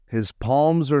His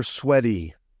palms are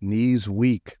sweaty, knees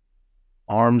weak,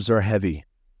 arms are heavy.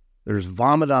 There's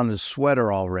vomit on his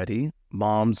sweater already.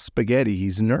 Mom's spaghetti.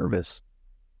 He's nervous.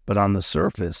 But on the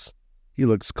surface, he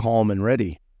looks calm and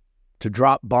ready to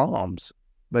drop bombs,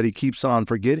 but he keeps on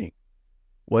forgetting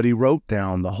what he wrote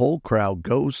down. The whole crowd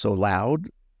goes so loud.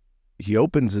 He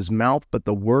opens his mouth, but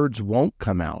the words won't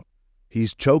come out.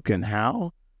 He's choking.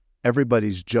 How?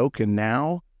 Everybody's joking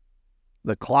now.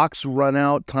 The clock's run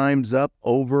out, time's up,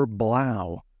 over,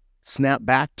 blow. Snap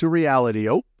back to reality.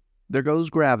 Oh, there goes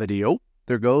gravity. Oh,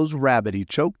 there goes rabbit. He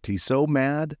choked. He's so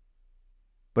mad.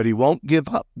 But he won't give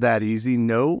up that easy.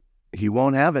 No, he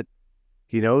won't have it.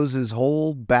 He knows his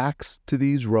whole back's to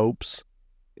these ropes.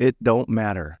 It don't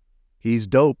matter. He's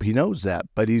dope. He knows that,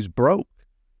 but he's broke.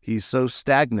 He's so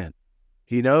stagnant.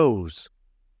 He knows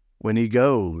when he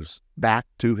goes back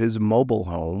to his mobile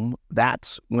home,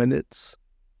 that's when it's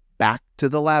back to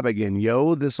the lab again.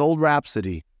 Yo, this old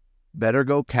rhapsody. Better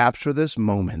go capture this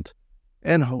moment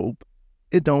and hope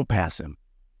it don't pass him.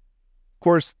 Of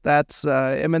course, that's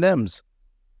Eminem's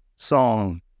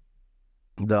song,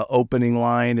 the opening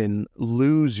line in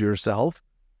Lose Yourself.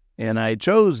 And I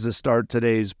chose to start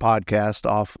today's podcast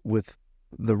off with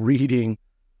the reading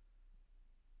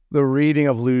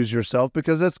of Lose Yourself,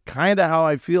 because that's kind of how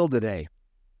I feel today.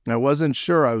 I wasn't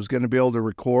sure I was going to be able to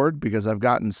record because I've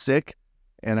gotten sick,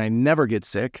 and I never get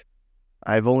sick.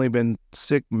 I've only been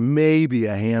sick maybe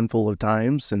a handful of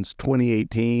times since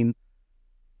 2018,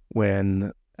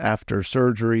 when after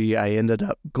surgery I ended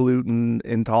up gluten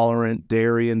intolerant,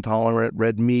 dairy intolerant,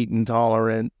 red meat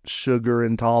intolerant, sugar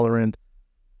intolerant,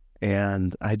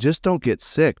 and I just don't get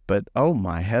sick. But oh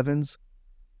my heavens,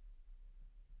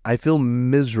 I feel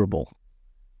miserable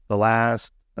the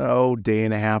last, day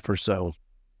and a half or so.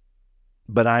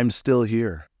 But I'm still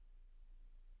here.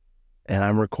 And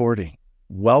I'm recording.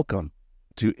 Welcome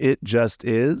to It Just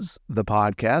Is, the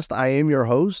podcast. I am your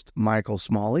host, Michael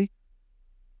Smalley.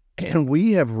 And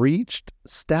we have reached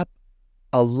step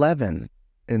 11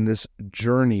 in this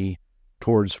journey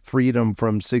towards freedom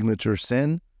from signature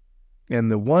sin. And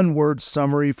the one-word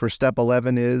summary for step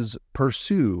 11 is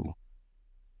pursue.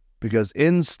 Because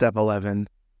in step 11,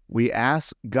 we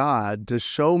ask God to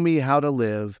show me how to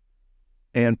live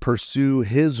and pursue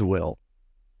His will.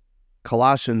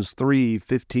 Colossians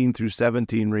 3:15 through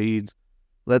 17 reads,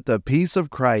 "Let the peace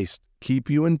of Christ keep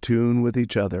you in tune with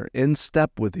each other, in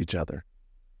step with each other.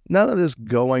 None of this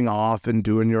going off and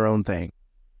doing your own thing.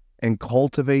 And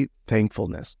cultivate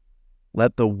thankfulness.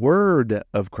 Let the word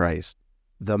of Christ,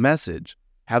 the message,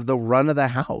 have the run of the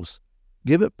house.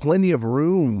 Give it plenty of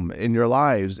room in your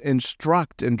lives.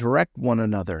 Instruct and direct one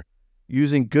another,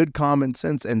 using good common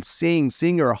sense and sing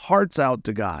your hearts out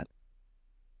to God.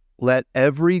 Let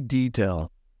every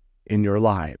detail in your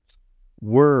lives,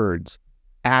 words,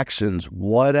 actions,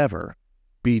 whatever,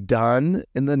 be done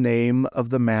in the name of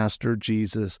the Master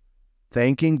Jesus,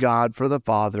 thanking God for the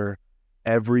Father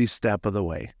every step of the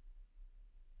way."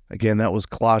 Again, that was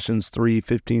Colossians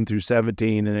 3:15 through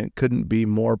 17, and it couldn't be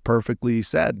more perfectly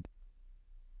said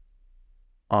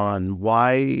on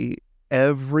why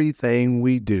everything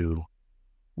we do,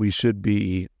 we should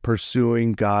be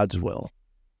pursuing God's will.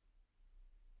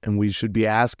 And we should be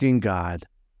asking God,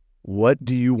 what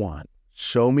do you want?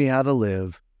 Show me how to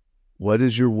live. What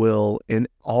is your will in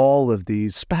all of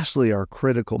these, especially our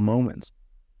critical moments?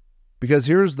 Because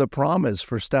here's the promise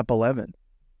for step 11.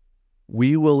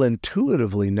 We will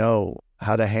intuitively know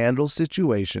how to handle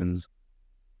situations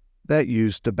that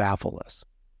used to baffle us.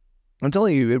 I'm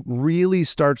telling you, it really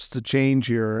starts to change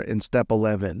here in step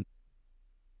 11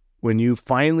 when you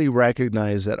finally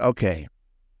recognize that, okay,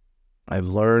 I've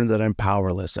learned that I'm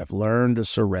powerless. I've learned to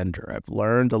surrender. I've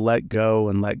learned to let go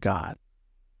and let God.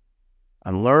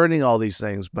 I'm learning all these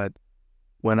things, but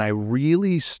when I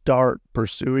really start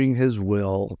pursuing His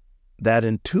will, that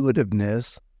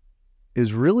intuitiveness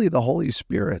is really the Holy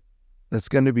Spirit that's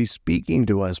going to be speaking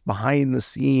to us behind the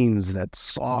scenes, that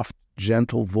soft,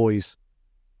 gentle voice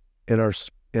in our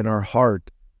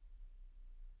heart.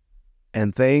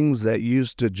 And things that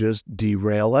used to just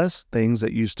derail us, things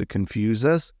that used to confuse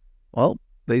us, well,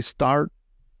 they stop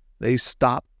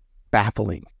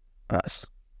baffling us.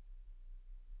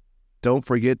 Don't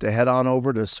forget to head on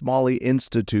over to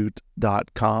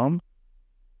smalleyinstitute.com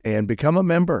and become a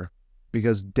member,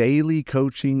 because daily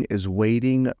coaching is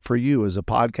waiting for you as a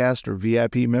podcast or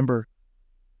VIP member.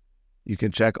 You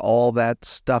can check all that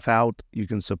stuff out. You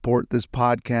can support this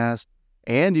podcast,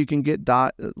 and you can get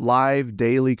live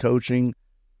daily coaching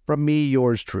from me,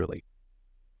 yours truly.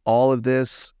 All of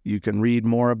this you can read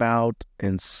more about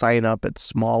and sign up at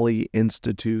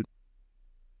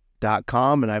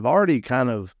smalleyinstitute.com. And I've already kind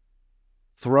of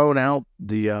thrown out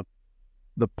the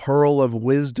pearl of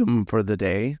wisdom for the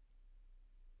day,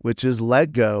 which is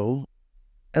let go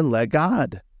and let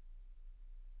God.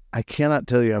 I cannot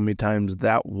tell you how many times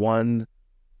that one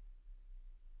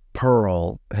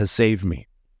pearl has saved me.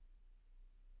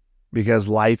 Because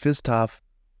life is tough.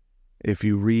 If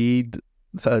you read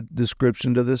the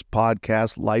description to this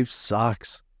podcast, life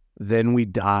sucks. Then we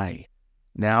die.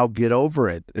 Now get over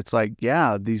it. It's like,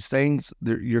 yeah, these things,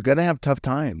 you're going to have tough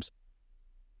times.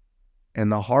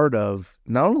 And the heart of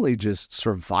not only just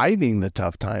surviving the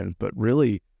tough times, but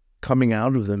really coming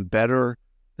out of them better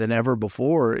than ever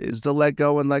before is to let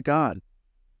go and let God.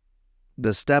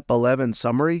 The step 11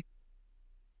 summary,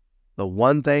 the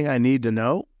one thing I need to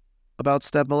know about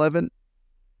step 11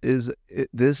 is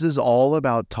this is all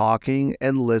about talking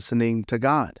and listening to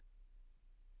God.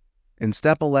 In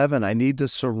step 11, I need to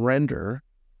surrender,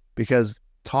 because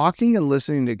talking and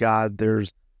listening to God,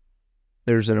 there's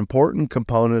an important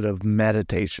component of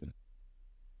meditation.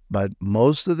 But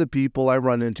most of the people I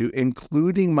run into,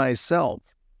 including myself,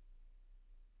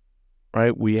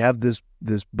 right, we have this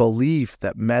belief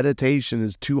that meditation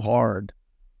is too hard.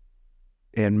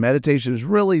 And meditation is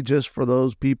really just for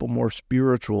those people more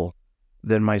spiritual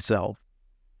than myself.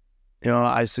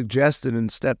 I suggested in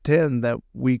step 10 that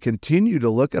we continue to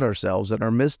look at ourselves and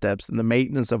our missteps and the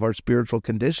maintenance of our spiritual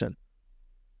condition.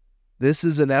 This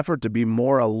is an effort to be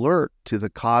more alert to the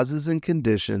causes and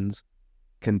conditions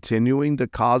continuing to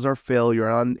cause our failure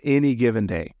on any given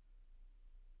day.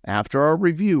 After our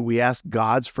review, we ask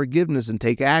God's forgiveness and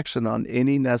take action on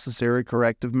any necessary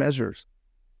corrective measures.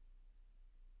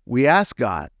 We ask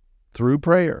God through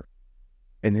prayer,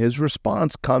 and His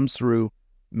response comes through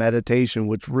meditation,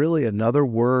 which really another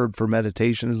word for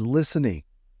meditation is listening.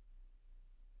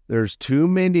 There's too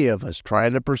many of us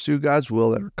trying to pursue God's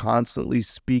will that are constantly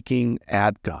speaking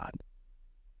at God,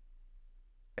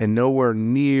 and nowhere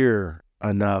near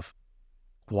enough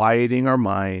quieting our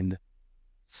mind,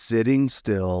 sitting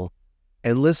still,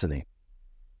 and listening.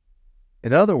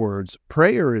 In other words,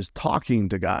 prayer is talking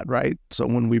to God, right? So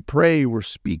when we pray, we're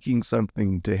speaking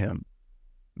something to Him.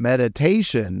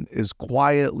 Meditation is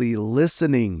quietly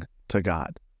listening to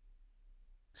God.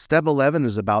 Step 11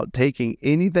 is about taking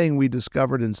anything we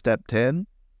discovered in step 10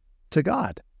 to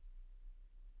God.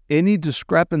 Any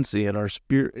discrepancy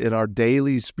in our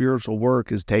daily spiritual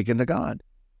work is taken to God,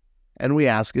 and we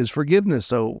ask His forgiveness.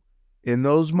 So in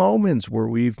those moments where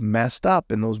we've messed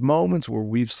up, in those moments where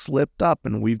we've slipped up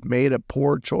and we've made a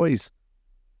poor choice,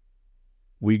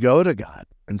 we go to God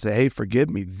and say, hey, forgive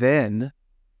me. Then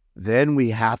we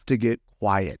have to get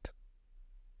quiet,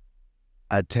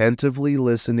 attentively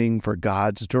listening for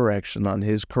God's direction on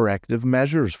His corrective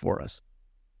measures for us.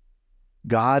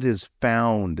 God is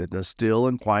found in the still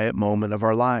and quiet moment of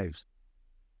our lives.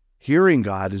 Hearing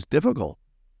God is difficult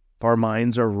if our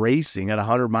minds are racing at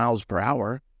 100 miles per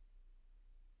hour.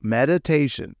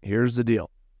 Meditation, here's the deal.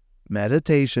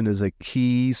 Meditation is a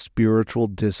key spiritual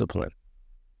discipline.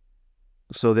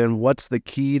 So then what's the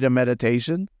key to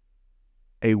meditation?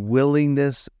 A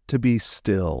willingness to be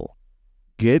still,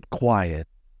 get quiet,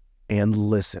 and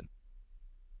listen.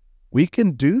 We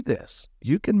can do this.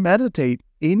 You can meditate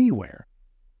anywhere.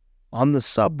 On the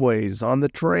subways, on the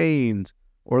trains,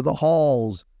 or the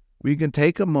halls. We can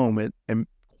take a moment and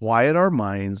quiet our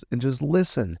minds and just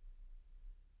listen.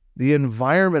 The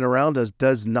environment around us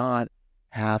does not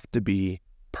have to be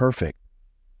perfect.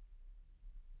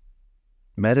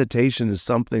 Meditation is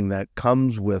something that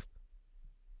comes with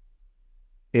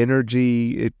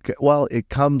energy. It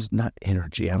comes, not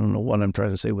energy. I don't know what I'm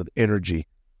trying to say with energy.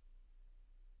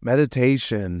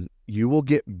 Meditation, you will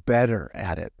get better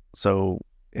at it. So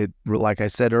like I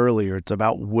said earlier, it's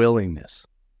about willingness.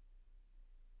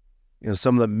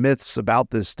 Some of the myths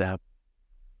about this step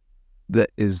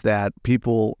is that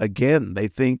people, again, they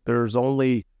think there's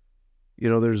only,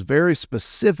 there's very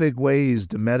specific ways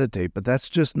to meditate, but that's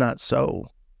just not so.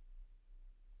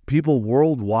 People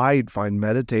worldwide find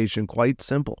meditation quite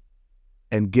simple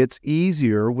and gets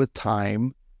easier with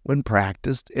time when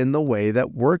practiced in the way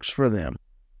that works for them.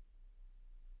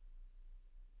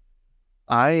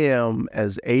 I am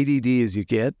as ADD as you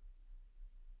get.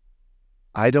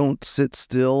 I don't sit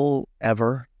still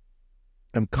ever.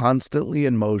 I'm constantly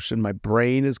in motion. My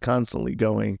brain is constantly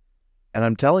going. And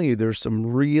I'm telling you, there's some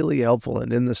really helpful,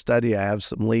 and in the study, I have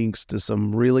some links to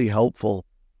some really helpful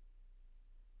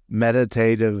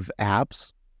meditative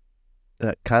apps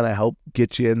that kind of help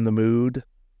get you in the mood.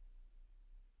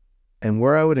 And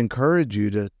where I would encourage you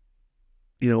to,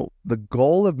 the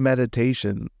goal of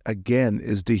meditation, again,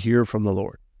 is to hear from the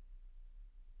Lord.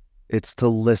 It's to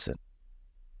listen.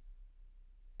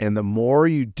 And the more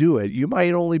you do it, you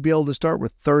might only be able to start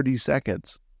with 30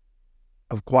 seconds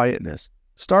of quietness.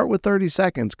 Start with 30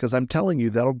 seconds, because I'm telling you,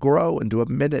 that'll grow into a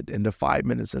minute, into 5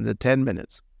 minutes, into 10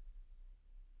 minutes.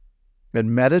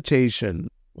 And meditation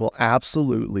will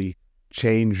absolutely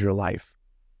change your life,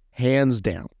 hands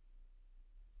down.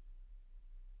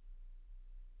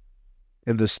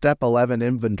 In the Step 11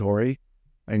 inventory,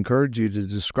 I encourage you to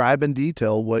describe in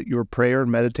detail what your prayer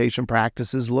and meditation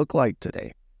practices look like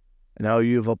today, and how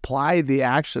you've applied the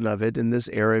action of it in this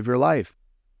area of your life.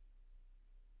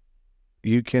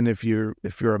 You can, if you're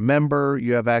a member,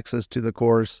 you have access to the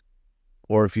course,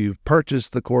 or if you've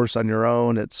purchased the course on your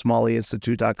own at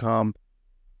smalleyinstitute.com,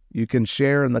 you can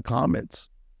share in the comments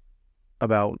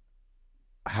about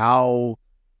how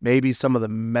maybe some of the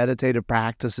meditative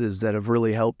practices that have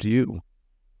really helped you.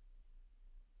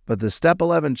 But the Step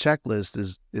 11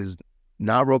 checklist is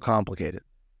not real complicated.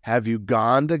 Have you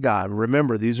gone to God?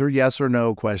 Remember, these are yes or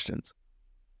no questions.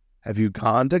 Have you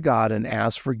gone to God and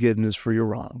asked forgiveness for your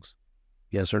wrongs?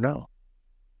 Yes or no?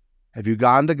 Have you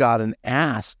gone to God and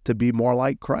asked to be more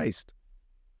like Christ?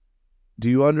 Do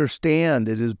you understand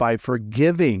it is by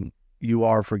forgiving you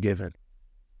are forgiven?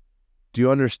 Do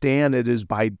you understand it is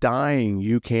by dying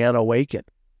you can awaken?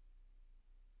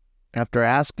 After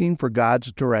asking for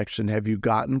God's direction, have you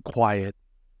gotten quiet,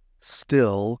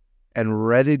 still, and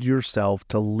readied yourself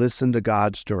to listen to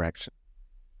God's direction?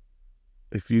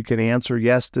 If you can answer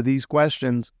yes to these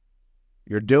questions,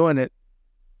 you're doing it.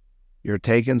 You're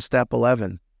taking Step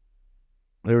 11.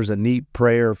 There's a neat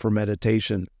prayer for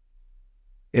meditation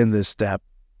in this step.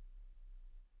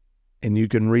 And you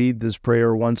can read this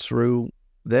prayer once through,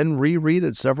 then reread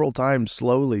it several times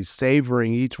slowly,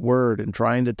 savoring each word and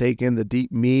trying to take in the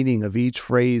deep meaning of each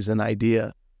phrase and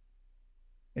idea.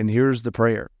 And here's the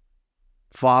prayer.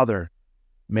 Father,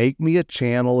 make me a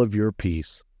channel of your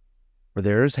peace. Where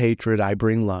there is hatred, I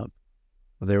bring love.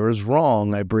 Where there is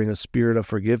wrong, I bring a spirit of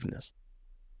forgiveness.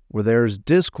 Where there is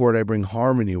discord, I bring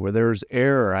harmony. Where there is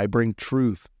error, I bring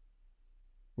truth.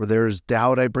 Where there is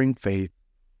doubt, I bring faith.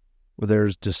 Where there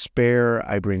is despair,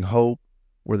 I bring hope.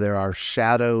 Where there are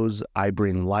shadows, I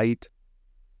bring light.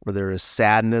 Where there is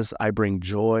sadness, I bring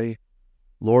joy.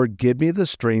 Lord, give me the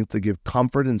strength to give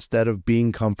comfort instead of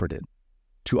being comforted,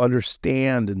 to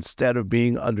understand instead of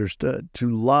being understood, to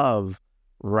love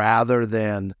rather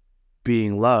than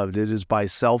being loved. It is by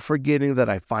self-forgetting that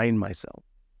I find myself.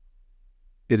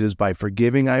 It is by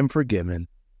forgiving I am forgiven.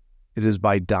 It is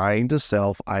by dying to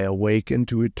self I awaken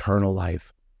to eternal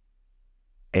life.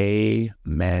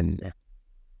 Amen.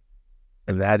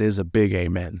 And that is a big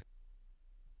amen.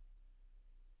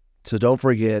 So don't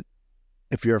forget,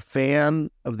 if you're a fan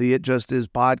of the It Just Is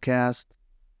podcast,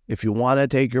 if you want to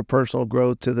take your personal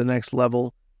growth to the next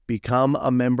level, become a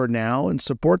member now and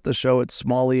support the show at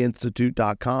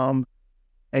smalleyinstitute.com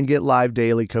and get live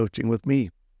daily coaching with me.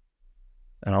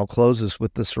 And I'll close this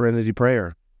with the Serenity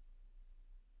Prayer.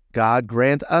 God,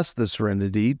 grant us the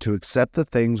serenity to accept the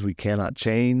things we cannot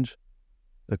change,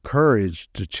 the courage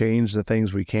to change the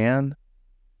things we can,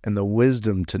 and the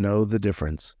wisdom to know the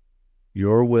difference.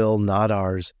 Your will, not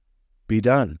ours, be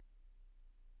done.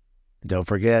 And don't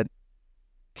forget,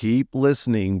 keep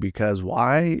listening, because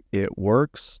why? It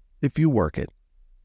works if you work it.